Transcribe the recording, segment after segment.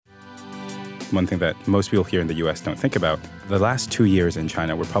one thing that most people here in the U.S. don't think about. The last 2 years in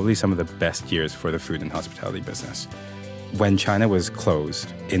China were probably some of the best years for the food and hospitality business. When China was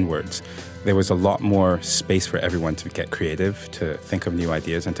closed inwards, there was a lot more space for everyone to get creative, to think of new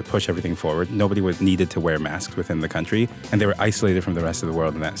ideas, and to push everything forward. Nobody was needed to wear masks within the country, and they were isolated from the rest of the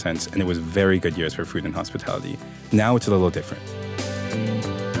world in that sense. And it was very good years for food and hospitality. Now it's a little different.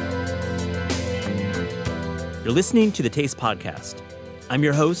 You're listening to The Taste Podcast. I'm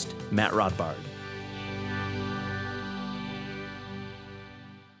your host, Matt Rodbard.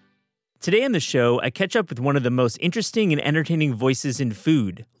 Today on the show, I catch up with one of the most interesting and entertaining voices in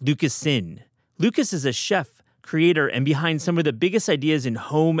food, Lucas Sin. Lucas is a chef, creator, and behind some of the biggest ideas in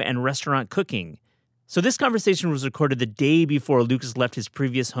home and restaurant cooking. So this conversation was recorded the day before Lucas left his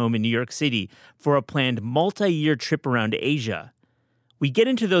previous home in New York City for a planned multi-year trip around Asia. We get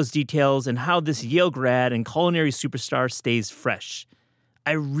into those details and how this Yale grad and culinary superstar stays fresh.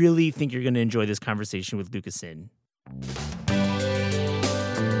 I really think you're going to enjoy this conversation with Lucas Sin.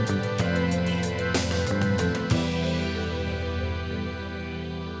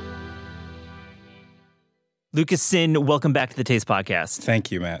 Lucas Sin, welcome back to the Taste Podcast.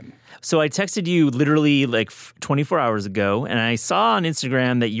 Thank you, Matt. So I texted you literally like 24 hours ago, and I saw on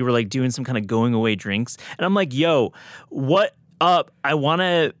Instagram that you were like doing some kind of going away drinks. And I'm like, yo, what up? I want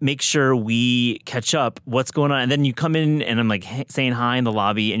to make sure we catch up. What's going on? And then you come in and I'm like saying hi in the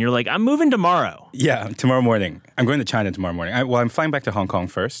lobby, and you're like, I'm moving tomorrow. Yeah, tomorrow morning. I'm going to China tomorrow morning. I'm flying back to Hong Kong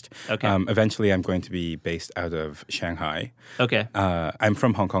first. Okay. Eventually, I'm going to be based out of Shanghai. Okay. I'm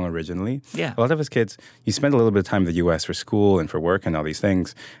from Hong Kong originally. Yeah. A lot of us kids, you spend a little bit of time in the U.S. for school and for work and all these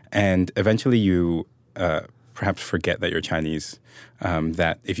things. And eventually you perhaps forget that you're Chinese,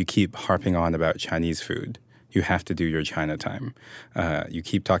 that if you keep harping on about Chinese food, you have to do your China time. You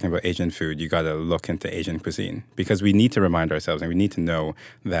keep talking about Asian food, you got to look into Asian cuisine because we need to remind ourselves and we need to know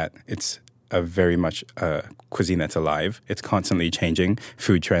that it's a very much cuisine that's alive. It's constantly changing.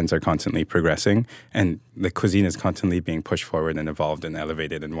 Food trends are constantly progressing, and the cuisine is constantly being pushed forward and evolved and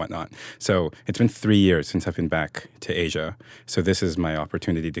elevated and whatnot. So it's been 3 years since I've been back to Asia. So this is my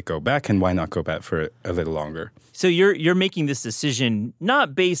opportunity to go back, and why not go back for a little longer? So you're making this decision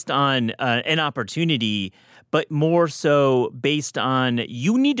not based on an opportunity, but more so based on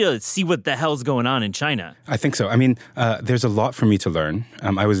you need to see what the hell's going on in China. I think so. I mean, there's a lot for me to learn.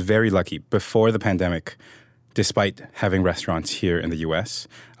 I was very lucky. Before the pandemic, despite having restaurants here in the U.S.,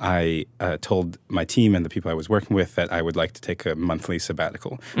 I told my team and the people I was working with that I would like to take a monthly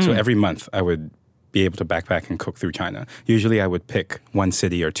sabbatical. So every month I would be able to backpack and cook through China. Usually I would pick one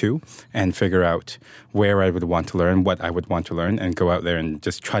city or two and figure out where I would want to learn, what I would want to learn, and go out there and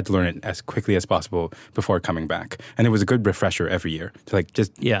just try to learn it as quickly as possible before coming back. And it was a good refresher every year to like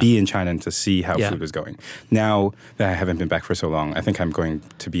just be in China and to see how food was going. Now that I haven't been back for so long, I think I'm going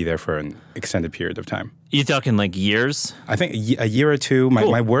to be there for an extended period of time. You're talking like years? I think a year or two.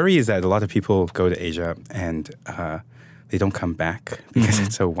 My worry is that a lot of people go to Asia and they don't come back because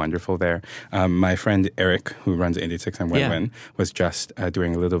it's so wonderful there. My friend Eric, who runs 86 and Wen, was just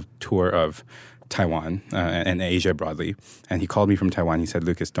doing a little tour of Taiwan and Asia broadly. And he called me from Taiwan. He said,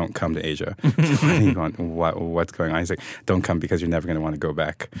 Lucas, don't come to Asia. What's going on? He's like, don't come because you're never going to want to go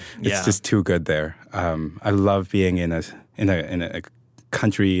back. It's just too good there. I love being in a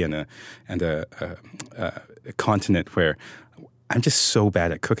country and a continent where I'm just so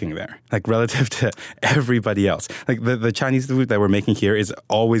bad at cooking there, like relative to everybody else. Like the Chinese food that we're making here is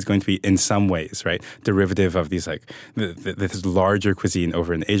always going to be in some ways, right, derivative of these like this larger cuisine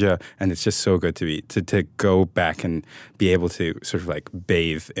over in Asia, and it's just so good to go back and be able to sort of like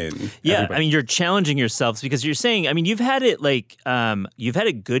bathe in. Yeah, everybody. I mean, you're challenging yourselves because you're saying, I mean, you've had it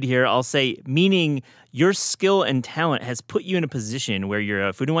good here. I'll say, meaning your skill and talent has put you in a position where you're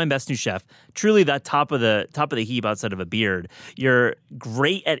a Food and Wine Best New Chef, truly the top of the heap outside of a beard. You're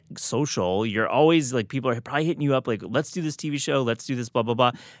great at social. You're always like, people are probably hitting you up like, let's do this TV show, let's do this, blah, blah,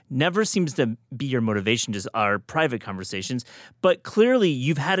 blah. Never seems to be your motivation, just our private conversations. But clearly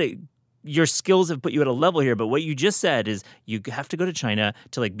you've had your skills have put you at a level here, but what you just said is you have to go to China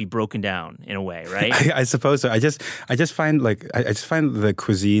to like be broken down in a way, right? I suppose so. I just find the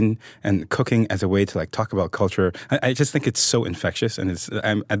cuisine and cooking as a way to like talk about culture. I just think it's so infectious, and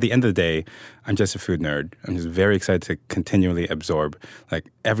at the end of the day, I'm just a food nerd. I'm just very excited to continually absorb like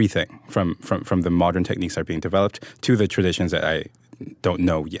everything from the modern techniques that are being developed to the traditions that I don't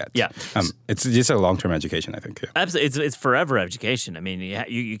know yet. Yeah. It's just a long-term education, I think. Yeah. Absolutely. It's forever education. I mean,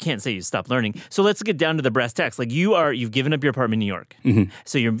 you can't say you stop learning. So let's get down to the brass tacks. Like you've given up your apartment in New York.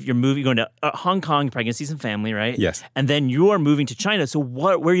 So you're going to Hong Kong, you're probably going to see some family, right? Yes. And then you are moving to China. So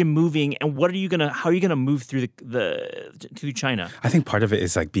where are you moving and how are you going to move through to China? I think part of it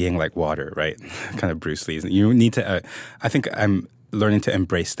is like being like water, right? Kind of Bruce Lee. You need to, I think I'm learning to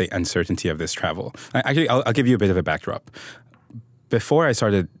embrace the uncertainty of this travel. I'll give you a bit of a backdrop. Before I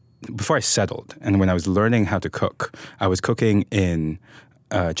settled, and when I was learning how to cook, I was cooking in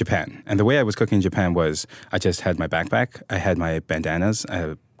Japan. And the way I was cooking in Japan was I just had my backpack, I had my bandanas,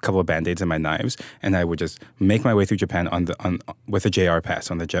 a couple of Band-Aids and my knives, and I would just make my way through Japan with a JR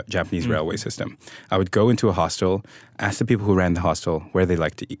pass on the Japanese railway system. I would go into a hostel, ask the people who ran the hostel where they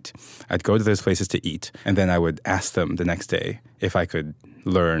like to eat. I'd go to those places to eat, and then I would ask them the next day if I could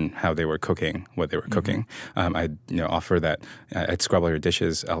learn how they were cooking, what they were cooking. I'd offer that. I'd scrub all your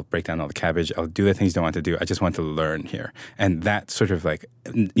dishes. I'll break down all the cabbage. I'll do the things you don't want to do. I just want to learn here. And that sort of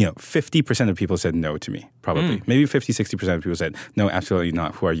 50% of people said no to me, probably. Maybe 50, 60% of people said, no, absolutely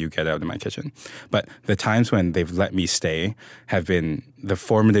not. Who are you? Get out of my kitchen. But the times when they've let me stay have been the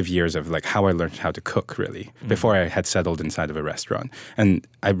formative years of like how I learned how to cook, really, before I had settled inside of a restaurant. And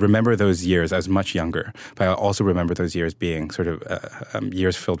I remember those years. I was much younger, but I also remember those years being sort of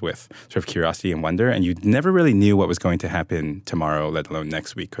years filled with sort of curiosity and wonder, and you never really knew what was going to happen tomorrow, let alone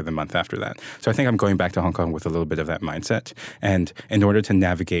next week or the month after that. So I think I'm going back to Hong Kong with a little bit of that mindset. And in order to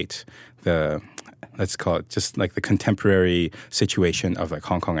navigate let's call it just like the contemporary situation of like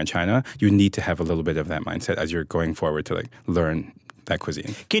Hong Kong and China, you need to have a little bit of that mindset as you're going forward to like learn that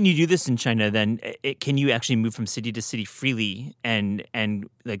cuisine. Can you do this in China then? Can you actually move from city to city freely and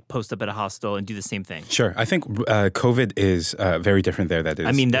like post up at a hostel and do the same thing? Sure. I think COVID is very different there.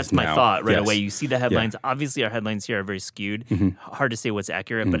 That's my thought right yes. away. You see the headlines. Yeah. Obviously, our headlines here are very skewed. Hard to say what's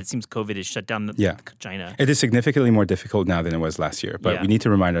accurate, but it seems COVID has shut down China. It is significantly more difficult now than it was last year. But we need to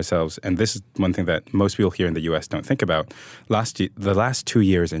remind ourselves, and this is one thing that most people here in the U.S. don't think about, the last 2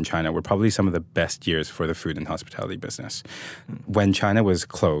 years in China were probably some of the best years for the food and hospitality business. When China was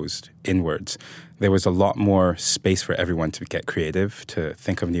closed inwards, there was a lot more space for everyone to get creative, to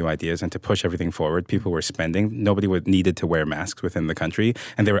think of new ideas, and to push everything forward. People were spending. Nobody needed to wear masks within the country,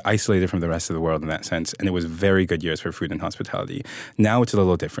 and they were isolated from the rest of the world in that sense. And it was very good years for food and hospitality. Now it's a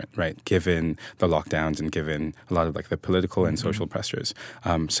little different, right? Given the lockdowns and given a lot of like the political and social pressures.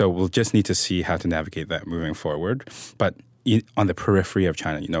 So we'll just need to see how to navigate that moving forward. But on the periphery of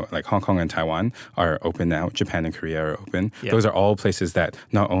China, like Hong Kong and Taiwan are open now. Japan and Korea are open. Yep. Those are all places that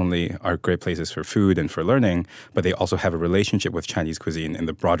not only are great places for food and for learning, but they also have a relationship with Chinese cuisine in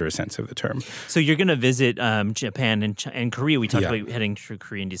the broader sense of the term. So you're going to visit Japan and Korea. We talked about heading to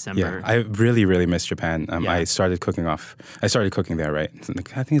Korea in December. Yeah, I really, really miss Japan. I started cooking there, right?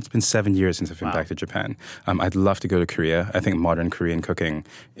 I think it's been 7 years since I've been back to Japan. I'd love to go to Korea. I think modern Korean cooking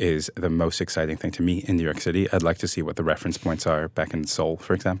is the most exciting thing to me in New York City. I'd like to see what the reference points are back in Seoul,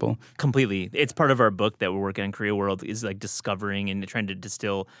 for example. Completely. It's part of our book that we're working on, Korea World, is like discovering and trying to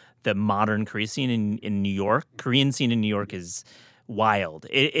distill the modern Korean scene in New York. Korean scene in New York is wild.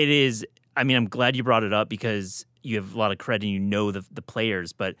 It is, I mean, I'm glad you brought it up because you have a lot of credit and you know the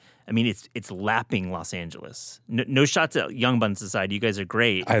players, but I mean, it's lapping Los Angeles. No shots at Young Bun Society. You guys are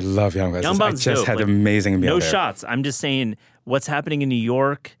great. I love Young Bun. I just had amazing meal No there. shots. I'm just saying what's happening in New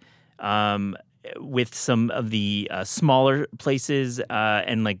York, with some of the smaller places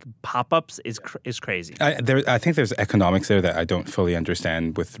and like pop-ups is crazy. I think there's economics there that I don't fully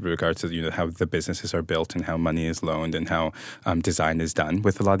understand with regards to how the businesses are built and how money is loaned and how design is done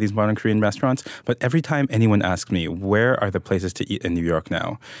with a lot of these modern Korean restaurants. But every time anyone asks me, where are the places to eat in New York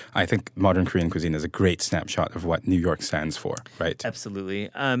now? I think modern Korean cuisine is a great snapshot of what New York stands for, right?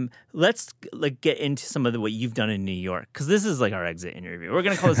 Absolutely. Let's get into some of what you've done in New York, because this is like our exit interview. We're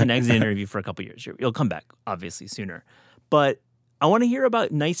going to call this an exit interview for a couple years. You'll come back, obviously, sooner. But I want to hear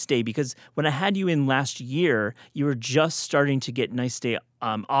about Nice Day, because when I had you in last year, you were just starting to get Nice Day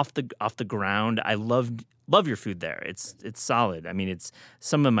off the ground. I love your food there. It's solid. I mean, it's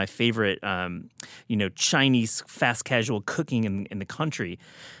some of my favorite, Chinese fast casual cooking in the country.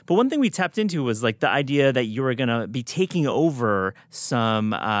 But one thing we tapped into was like the idea that you were going to be taking over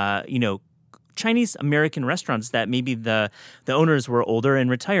some, Chinese American restaurants that maybe the owners were older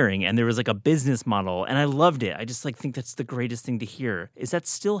and retiring, and there was like a business model, and I loved it. I just think that's the greatest thing to hear. Is that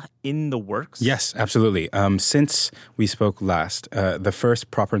still in the works? Yes, absolutely. Since we spoke last, the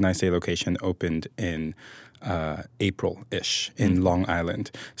first proper Nice Day location opened in April-ish in Long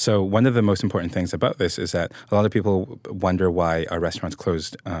Island. So one of the most important things about this is that a lot of people wonder why our restaurants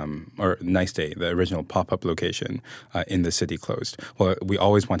closed, or Nice Day, the original pop-up location in the city, closed. Well, we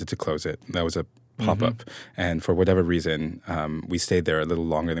always wanted to close it. That was a pop-up, and for whatever reason, we stayed there a little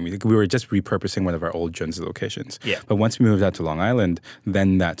longer than we were just repurposing one of our old Junzi locations. Yeah. But once we moved out to Long Island,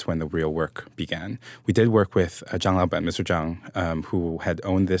 then that's when the real work began. We did work with Zhang Laoban, Mr. Zhang, who had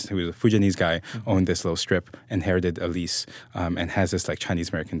owned this, who was a Fujianese guy, owned this little strip, inherited a lease, and has this like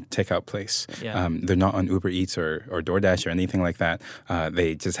Chinese-American takeout place. Yeah. They're not on Uber Eats or DoorDash or anything like that.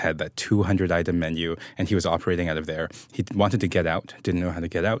 They just had that 200-item menu, and he was operating out of there. He wanted to get out, didn't know how to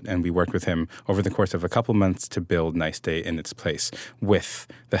get out, and we worked with him over the course of a couple months to build Nice Day in its place with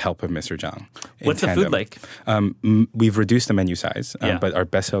the help of Mr. Zhang. What's the food like? We've reduced the menu size, but our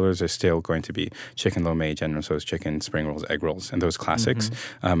best sellers are still going to be chicken lo mein, General Tso's chicken, spring rolls, egg rolls, and those classics.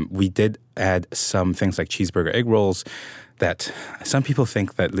 We did add some things like cheeseburger egg rolls that some people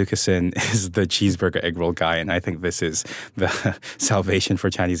think that Lucasen is the cheeseburger egg roll guy, and I think this is the salvation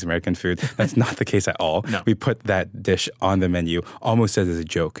for Chinese American food. That's not the case at all. No. We put that dish on the menu almost as a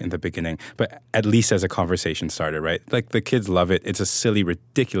joke in the beginning, but at least as a conversation starter, right? Like the kids love it. It's a silly,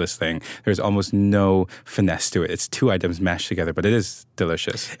 ridiculous thing. There's almost no finesse to it. It's two items mashed together, but it is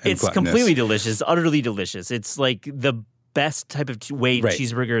delicious. And It's gluttonous. completely delicious, utterly delicious. It's like the best type of way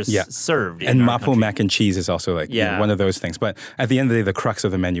cheeseburger is served. And mapo mac and cheese is also like one of those things. But at the end of the day, the crux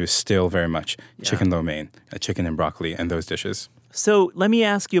of the menu is still very much chicken lo mein, chicken and broccoli, and those dishes. So let me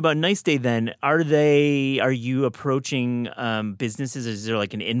ask you about Nice Day then. Are you approaching businesses? Is there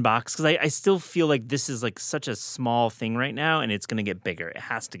like an inbox? Because I still feel like this is like such a small thing right now, and it's going to get bigger. It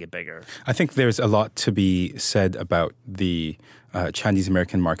has to get bigger. I think there's a lot to be said about the Chinese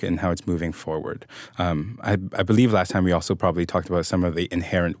American market and how it's moving forward. I believe last time we also probably talked about some of the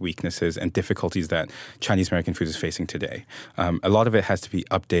inherent weaknesses and difficulties that Chinese American food is facing today. A lot of it has to be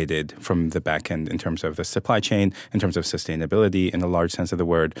updated from the back end in terms of the supply chain, in terms of sustainability in a large sense of the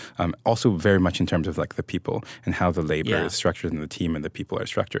word, also very much in terms of like the people and how the labor is structured and the team and the people are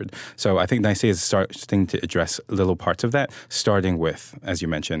structured. So I think Nice Day is starting to address little parts of that, starting with, as you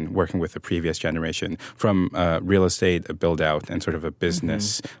mentioned, working with the previous generation from real estate, a build out, and sort of a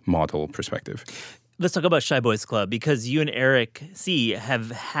business model perspective. Let's talk about Shy Boys Club, because you and Eric C.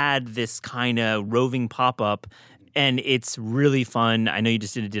 have had this kind of roving pop-up, and it's really fun. I know you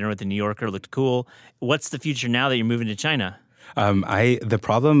just did a dinner with the New Yorker. It looked cool. What's the future now that you're moving to China? The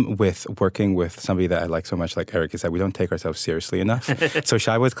problem with working with somebody that I like so much like Eric is that we don't take ourselves seriously enough. So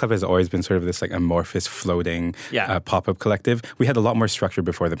Shy Boys Club has always been sort of this like amorphous, floating pop-up collective. We had a lot more structure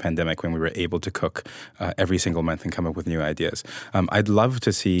before the pandemic when we were able to cook every single month and come up with new ideas. I'd love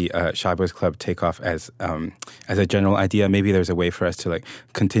to see Shy Boys Club take off as a general idea. Maybe there's a way for us to like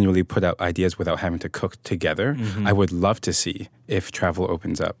continually put out ideas without having to cook together. I would love to see, if travel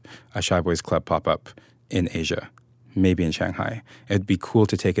opens up, a Shy Boys Club pop-up in Asia. Maybe in Shanghai. It'd be cool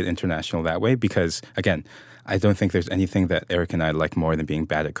to take it international that way because, again, I don't think there's anything that Eric and I like more than being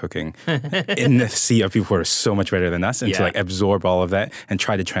bad at cooking in the sea of people who are so much better than us, and to like absorb all of that and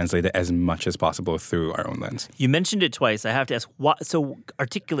try to translate it as much as possible through our own lens. You mentioned it twice. I have to ask, so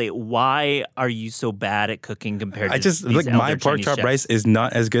articulate, why are you so bad at cooking compared to these my pork Chinese chop chefs? rice is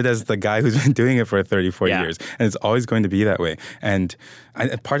not as good as the guy who's been doing it for 30, 40 years. And it's always going to be that way. And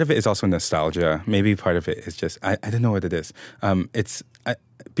part of it is also nostalgia. Maybe part of it is just, I don't know what it is.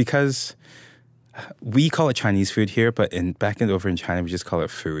 Because we call it Chinese food here, but back over in China, we just call it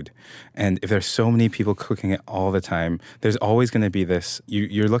food. And if there's so many people cooking it all the time, there's always going to be this.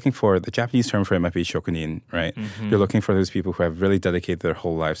 You're looking for, the Japanese term for it might be shokunin, right? You're looking for those people who have really dedicated their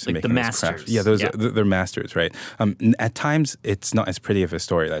whole lives to making this craft. Yeah, they're masters, right? At times, it's not as pretty of a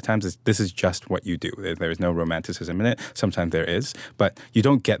story. At times, this is just what you do. There's no romanticism in it. Sometimes there is. But you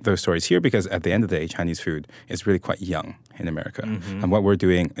don't get those stories here because at the end of the day, Chinese food is really quite young in America. And what we're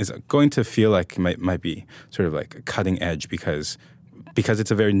doing is going to feel like it might be sort of like cutting edge because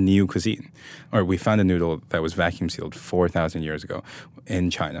it's a very new cuisine. Or we found a noodle that was vacuum sealed 4,000 years ago in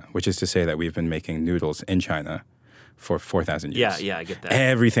China, which is to say that we've been making noodles in China for 4,000 years. Yeah, I get that.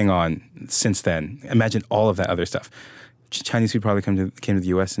 Everything on since then. Imagine all of that other stuff. Chinese food probably came to the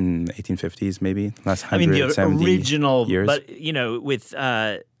U.S. in the 1850s, maybe last 170 the original years. But with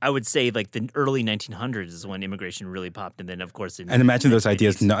I would say like the early 1900s is when immigration really popped, and then of course. And imagine those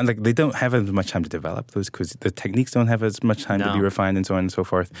ideas. Not like they don't have as much time to develop those because the techniques don't have as much time to be refined and so on and so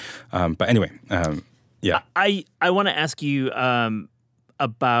forth. But anyway, yeah. I want to ask you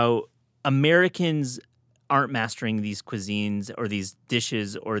about Americans aren't mastering these cuisines or these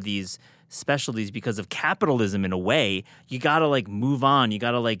dishes or these specialties because of capitalism in a way. You got to like move on. You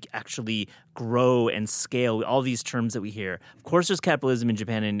got to like actually grow and scale. All these terms that we hear. Of course, there's capitalism in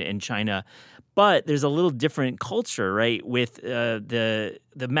Japan and China, but there's a little different culture, right? With the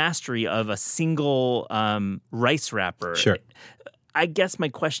mastery of a single rice wrapper. Sure. I guess my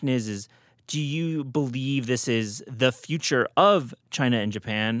question is do you believe this is the future of China and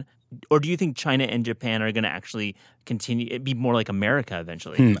Japan? Or do you think China and Japan are going to actually continue, be more like America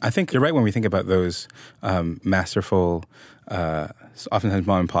eventually? I think you're right when we think about those masterful, oftentimes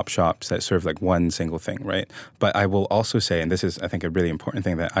mom and pop shops that serve like one single thing, right? But I will also say, and this is, I think, a really important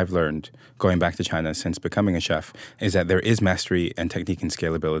thing that I've learned going back to China since becoming a chef, is that there is mastery and technique and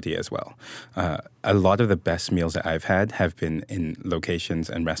scalability as well. A lot of the best meals that I've had have been in locations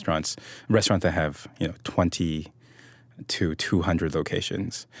and restaurants that have, 20 to 200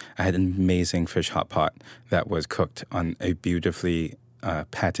 locations. I had an amazing fish hot pot that was cooked on a beautifully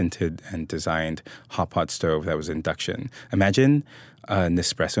patented and designed hot pot stove that was induction. Imagine an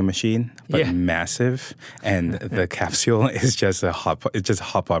espresso machine, but massive, and the capsule is just a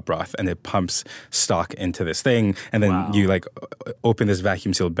hot pot broth, and it pumps stock into this thing, and then you like open this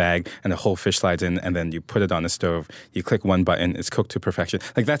vacuum sealed bag, and the whole fish slides in, and then you put it on the stove. You click one button, it's cooked to perfection.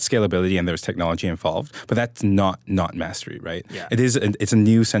 Like that's scalability, and there's technology involved, but that's not mastery, right? Yeah. It's a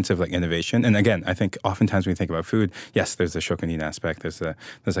new sense of like innovation, and again, I think oftentimes when we think about food, yes, there's the shokunin aspect, there's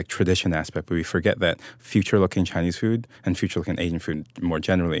like tradition aspect, but we forget that future-looking Chinese food and future-looking Asian food more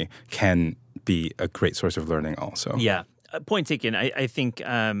generally can be a great source of learning also. Yeah. Point taken. I think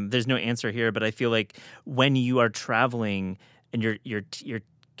there's no answer here, but I feel like when you are traveling and you're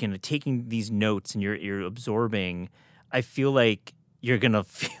kind of taking these notes and you're absorbing, I feel like you're gonna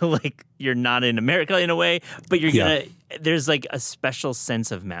feel like you're not in America in a way, but you're gonna there's like a special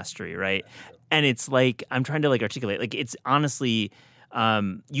sense of mastery, right? And it's like I'm trying to like articulate, like it's honestly.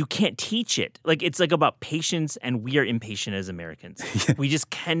 You can't teach it. Like it's like about patience, and we are impatient as Americans. We just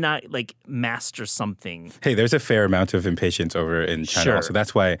cannot like master something. Hey, there's a fair amount of impatience over in China also.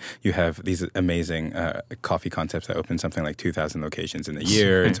 That's why you have these amazing coffee concepts that open something like 2,000 locations in a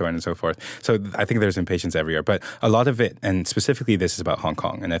year and so on and so forth. So I think there's impatience everywhere. But a lot of it, and specifically this is about Hong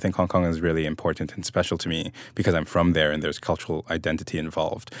Kong, and I think Hong Kong is really important and special to me because I'm from there and there's cultural identity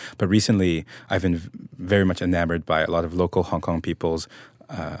involved. But recently, I've been very much enamored by a lot of local Hong Kong people's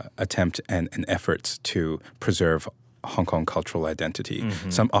attempt and efforts to preserve Hong Kong cultural identity.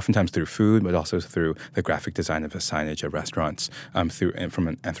 Some oftentimes through food, but also through the graphic design of the signage at restaurants, from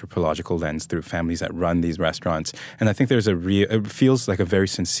an anthropological lens, through families that run these restaurants. And I think there's it feels like a very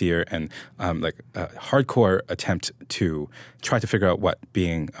sincere and like a hardcore attempt to try to figure out what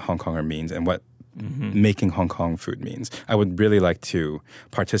being a Hong Konger means and what making Hong Kong food means. I would really like to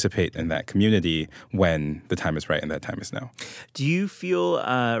participate in that community when the time is right, and that time is now. Do you feel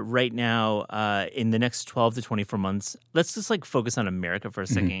right now in the next 12 to 24 months, let's just like focus on America for a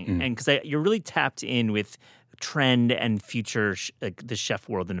second, and because you're really tapped in with trend and future like the chef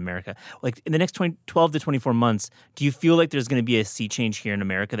world in America. Like in the next 12 to 24 months, do you feel like there's going to be a sea change here in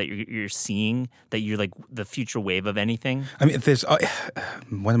America that you're seeing, that you're like the future wave of anything? I mean, there's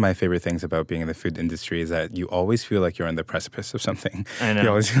one of my favorite things about being in the food industry is that you always feel like you're on the precipice of something. I know, you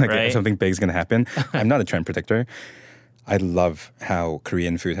always feel like right? Something big is going to happen. I'm not a trend predictor. I love how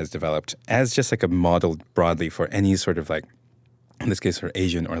Korean food has developed as just like a model broadly for any sort of like, in this case, for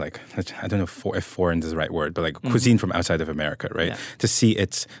Asian or like, I don't know if foreign is the right word, but like cuisine from outside of America, right? Yeah. To see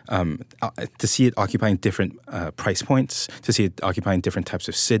it occupying different price points, to see it occupying different types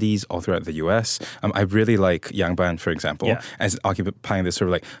of cities all throughout the U.S. I really like Yangban, for example, as occupying this sort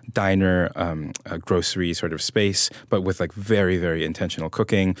of like diner, grocery sort of space, but with like very, very intentional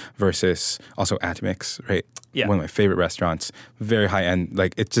cooking versus also Atomix, right? Yeah. One of my favorite restaurants, very high end.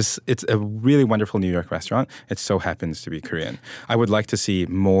 Like it's a really wonderful New York restaurant. It so happens to be Korean. I would like to see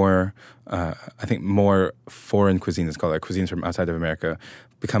more, more foreign cuisines, called like cuisines from outside of America,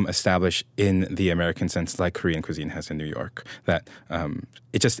 become established in the American sense like Korean cuisine has in New York. That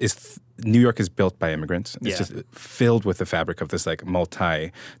it just is. New York is built by immigrants. It's just filled with the fabric of this like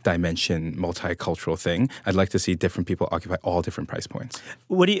multi-dimension, multicultural thing. I'd like to see different people occupy all different price points.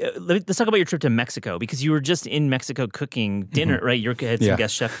 Let's talk about your trip to Mexico, because you were just in Mexico cooking dinner, right? You had some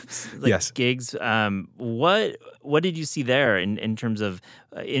guest chef gigs. What did you see there in terms of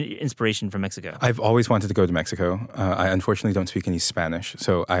inspiration from Mexico? I've always wanted to go to Mexico. I unfortunately don't speak any Spanish,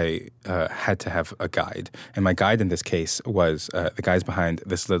 so I had to have a guide. And my guide in this case was the guys behind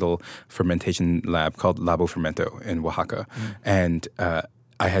this little fermentation lab called Labo Fermento in Oaxaca. And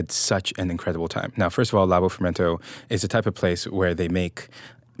I had such an incredible time. Now, first of all, Labo Fermento is a type of place where they make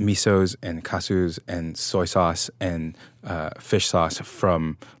misos and kasus and soy sauce and fish sauce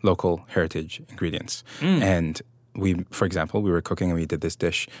from local heritage ingredients. And for example, we were cooking and we did this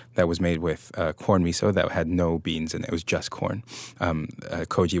dish that was made with corn miso that had no beans in it. It was just corn.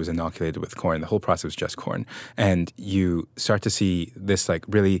 Koji was inoculated with corn. The whole process was just corn. And you start to see this like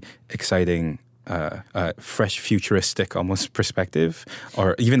really exciting fresh, futuristic almost perspective,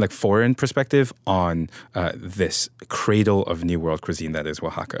 or even like foreign perspective on this cradle of New World cuisine that is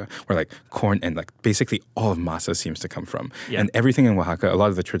Oaxaca, where like corn and like basically all of masa seems to come from. Yeah. And everything in Oaxaca, a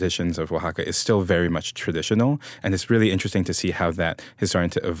lot of the traditions of Oaxaca is still very much traditional. And it's really interesting to see how that is starting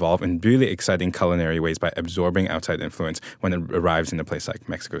to evolve in really exciting culinary ways by absorbing outside influence when it arrives in a place like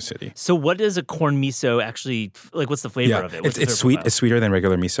Mexico City. So what does a corn miso actually, like what's the flavor of it? It's sweet. It's sweeter than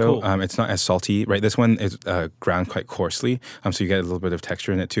regular miso. Cool. It's not as salty. Right, this one is ground quite coarsely, so you get a little bit of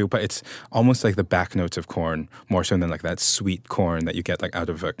texture in it too. But it's almost like the back notes of corn, more so than like that sweet corn that you get like out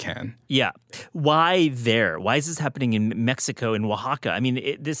of a can. Yeah. Why there? Why is this happening in Mexico, in Oaxaca? I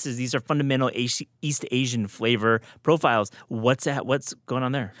mean, these are fundamental East Asian flavor profiles. What's going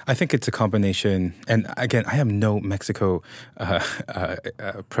on there? I think it's a combination. And again, I am no Mexico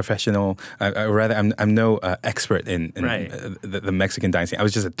professional. Rather, I'm no expert in the Mexican dining. I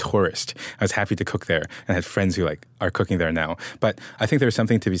was just a tourist. I was happy to cook there and had friends who like are cooking there now. But I think there's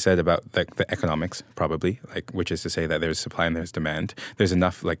something to be said about like the economics, probably, like which is to say that there's supply and there's demand. There's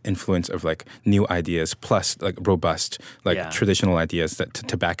enough like influence of like new ideas plus like robust like traditional ideas that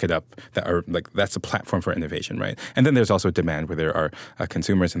to back it up that are like that's a platform for innovation, right? And then there's also demand where there are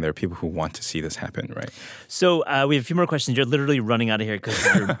consumers and there are people who want to see this happen, right? So we have a few more questions. You're literally running out of here because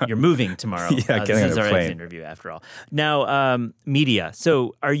you're moving tomorrow. Getting this is on a our plane. Interview after all. Now, media.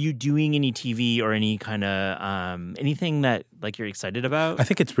 So are you doing any TV or any kind of anything that like you're excited about? I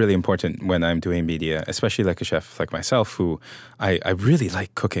think it's really important when I'm doing media, especially like a chef like myself, who I really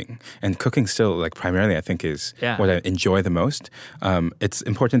like cooking, and cooking still like primarily I think is what I enjoy the most. It's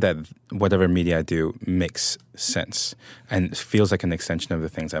important that whatever media I do makes sense and feels like an extension of the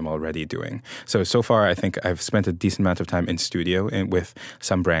things I'm already doing. So far, I think I've spent a decent amount of time in studio with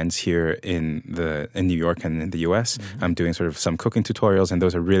some brands here in New York and in the US. I'm doing sort of some cooking tutorials, and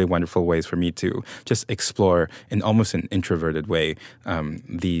those are really wonderful ways for me to just explore in almost an introverted way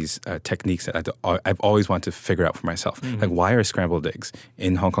these techniques that I've always wanted to figure out for myself. Like, why are scrambled eggs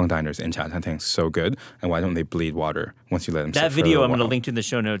in Hong Kong diners in Chinatown so good, and why don't they bleed water once you let them sit That for a video little I'm going to while? link to in the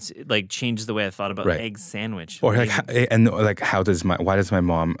show notes. Like, changed the way I thought about egg sandwich. Or like, why does my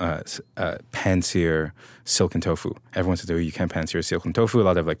mom pan-sear silken tofu? Everyone says, you can't pan-sear silken tofu. A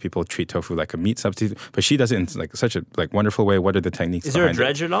lot of like people treat tofu like a meat substitute, but she does it in like such a like wonderful way. What are the techniques? Is there a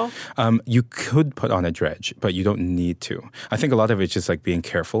dredge at all? You could put on a dredge, but you don't need to. I think a lot of it's just like being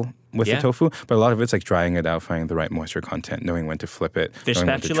careful with the tofu, but a lot of it's like drying it out, finding the right moisture content, knowing when to flip it, fish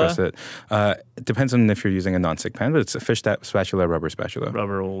knowing spatula? when to trust it. It depends on if you're using a non-stick pan, but it's a fish spatula, rubber spatula.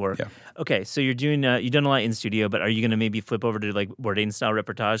 Rubber will work. Yeah. Okay, so you've done a lot in studio, but are you going to maybe flip over to like Bourdain style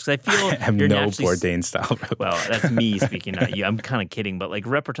reportage? Because I feel I have you're no naturally Bourdain style. Well, that's me speaking, not you. I'm kind of kidding, but like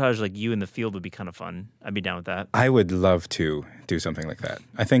reportage, like you in the field would be kind of fun. I'd be down with that. I would love to do something like that.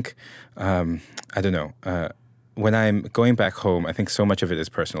 I think, I don't know. When I'm going back home, I think so much of it is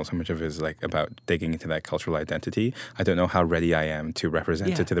personal. So much of it is like about digging into that cultural identity. I don't know how ready I am to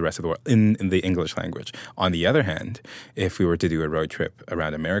represent it to the rest of the world in the English language. On the other hand, if we were to do a road trip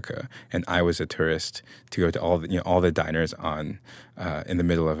around America and I was a tourist to go to all the diners in the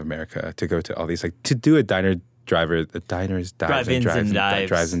middle of America, to go to all these to do a drives and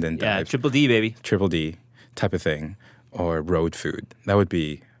dives. Yeah, Triple D, baby. Triple D type of thing, or road food.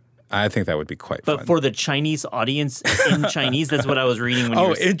 I think that would be quite fun. But for the Chinese audience in Chinese, that's what I was reading when you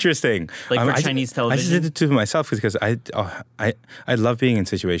were interesting. Like for Chinese television? I just did it to myself because I love being in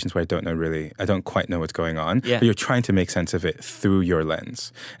situations where I don't quite know what's going on. Yeah. But you're trying to make sense of it through your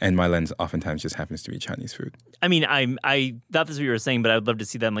lens. And my lens oftentimes just happens to be Chinese food. I mean, I thought this is what you were saying, but I would love to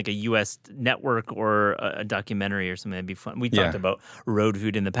see that in like a U.S. network or a documentary or something. That'd be fun. We talked about road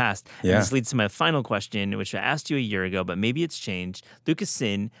food in the past. Yeah. And this leads to my final question, which I asked you a year ago, but maybe it's changed. Lucas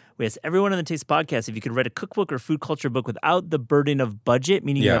Sin, we asked everyone on the Taste Podcast if you could write a cookbook or food culture book without the burden of budget,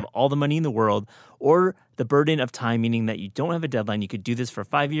 meaning you have all the money in the world, or the burden of time, meaning that you don't have a deadline. You could do this for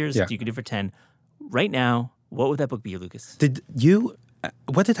 5 years. You could do it for 10. Right now, what would that book be, Lucas? Did you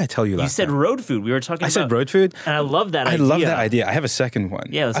what did I tell you last You said time? road food. We were talking about... I said road food? And I love that idea. I love that idea. I have a second one.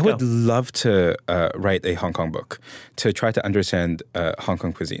 Yeah, let's I go. would love to write a Hong Kong book to try to understand Hong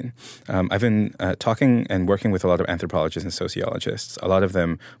Kong cuisine. I've been talking and working with a lot of anthropologists and sociologists, a lot of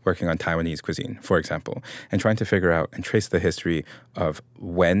them working on Taiwanese cuisine, for example, and trying to figure out and trace the history of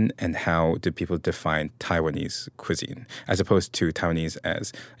when and how did people define Taiwanese cuisine, as opposed to Taiwanese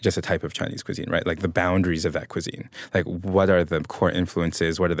as just a type of Chinese cuisine, right? Like the boundaries of that cuisine. Like what are the core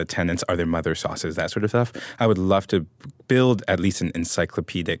influences? What are the tenets? Are there mother sauces? That sort of stuff. I would love to build at least an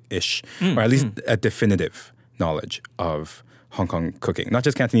encyclopedic-ish, or at least a definitive knowledge of Hong Kong cooking. Not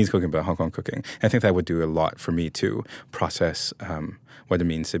just Cantonese cooking, but Hong Kong cooking. I think that would do a lot for me to process what it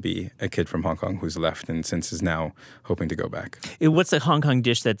means to be a kid from Hong Kong who's left and since is now hoping to go back. What's a Hong Kong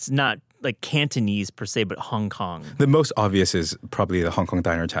dish that's not like Cantonese per se, but Hong Kong? The most obvious is probably the Hong Kong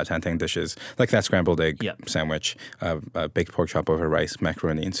diner cha tan tang dishes, like that scrambled egg sandwich, baked pork chop over rice,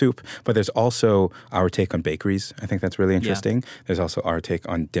 macaroni and soup. But there's also our take on bakeries. I think that's really interesting. There's also our take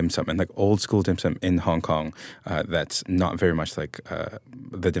on dim sum and like old school dim sum in Hong Kong that's not very much like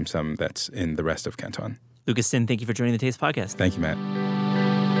the dim sum that's in the rest of Canton. Lucas Sin, thank you for joining the Taste Podcast. Thank you, Matt.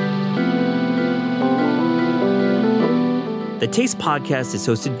 The Taste Podcast is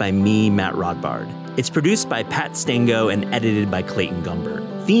hosted by me, Matt Rodbard. It's produced by Pat Stango and edited by Clayton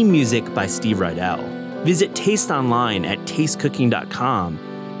Gumbert. Theme music by Steve Rydell. Visit Taste online at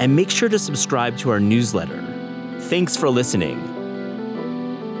tastecooking.com and make sure to subscribe to our newsletter. Thanks for listening.